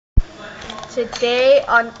Today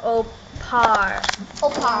on Opar.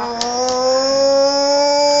 Opar. Oh,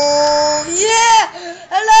 yeah!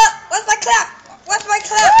 Hello! Where's my clap? Where's my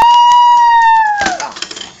clap?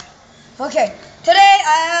 Oh. Okay, today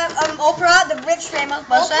I am Oprah, the rich famous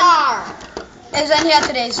person. Opar. Isn't here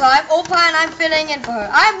today, so I'm Opar and I'm filling in for her.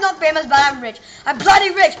 I'm not famous, but I'm rich. I'm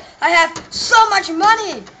bloody rich. I have so much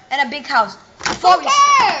money and a big house. Who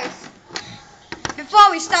cares?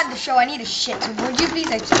 Before we start the show, I need a shit. So would you please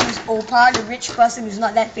excuse Opar, the rich person who's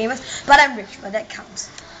not that famous? But I'm rich, but that counts.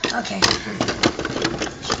 Okay.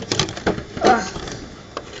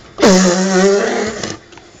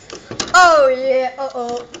 Oh yeah.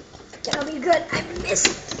 Uh-oh. Gonna be good. I miss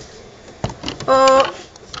it.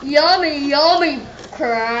 Yummy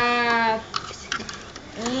crap.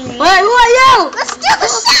 Wait, who are you? Let's do the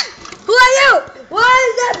set. Who are you? Why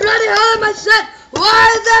is that bloody hell in my set? Why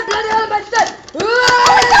is that bloody hell in my set? Get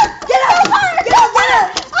out! Get out! Get out!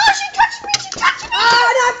 Oh, she touched me! She touched me! Oh,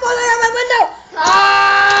 and I'm falling out my window!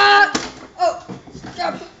 Ah! Oh,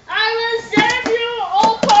 stop. I will save you,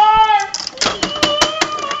 Opar.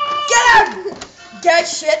 Get out! Get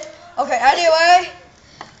shit. Okay, anyway.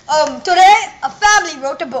 Today a family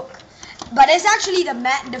wrote a book. But it's actually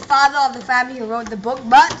the father of the family who wrote the book,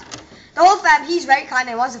 but the whole family, he's very kind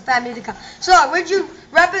and wants the family to come. So, would you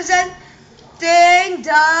representing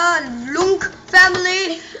the Lunk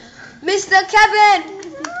family, Mr. Kevin?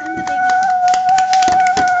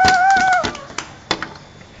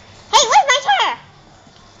 Hey, where's my chair?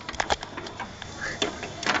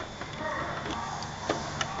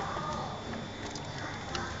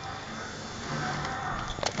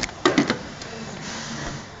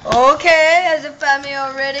 Okay, as a family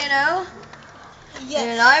already now. Yes.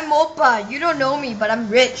 And I'm Opar. You don't know me, but I'm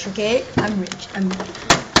rich, okay? I'm rich.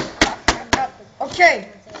 Okay.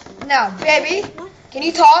 Now, baby, can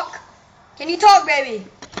you talk? Can you talk, baby?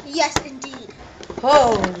 Yes, indeed.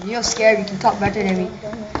 Oh, you're scared. You can talk better than me.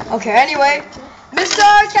 Okay, anyway. Mr.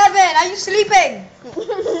 Kevin, are you sleeping?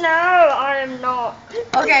 No, I am not.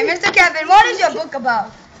 Okay, Mr. Kevin, what is your book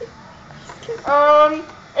about?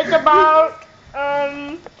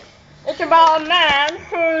 It's about a man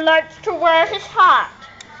who likes to wear his hat.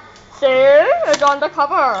 See, it's on the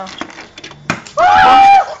cover.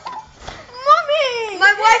 Mommy!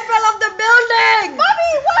 My wife fell off the building!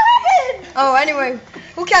 Mommy, what happened? Oh, anyway,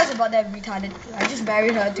 who cares about that retarded? I just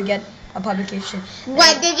married her to get a publication.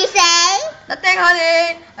 What did you say? Nothing,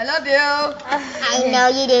 honey. I love you. I know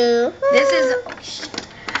you do. This is...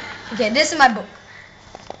 Okay, this is my book.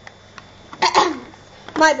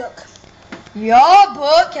 My book. Your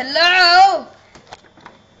book? Hello?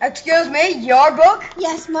 Excuse me, your book?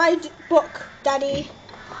 Yes, my book, Daddy.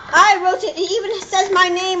 I wrote it. It even says my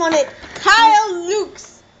name on it. Kyle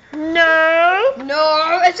Lukes. No.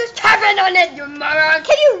 No, it says Kevin on it, you moron.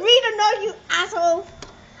 Can you read or not, you asshole?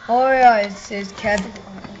 Oh yeah, it says Kevin.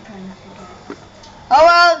 Oh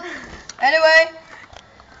well. Anyway.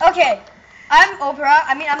 Okay. I'm Oprah.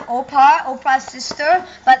 I'm Opar, Oprah's sister.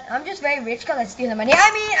 But I'm just very rich because I steal the money.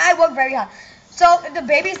 I work very hard. So if the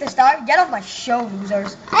baby's the star, get off my show,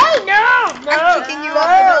 losers. Oh no! I'm kicking you off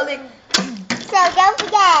the building. So don't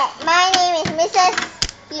forget, my name is Mrs.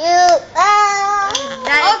 Luke.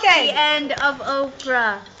 That's Okay. the end of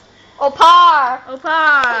Oprah. Opar.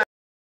 Opar.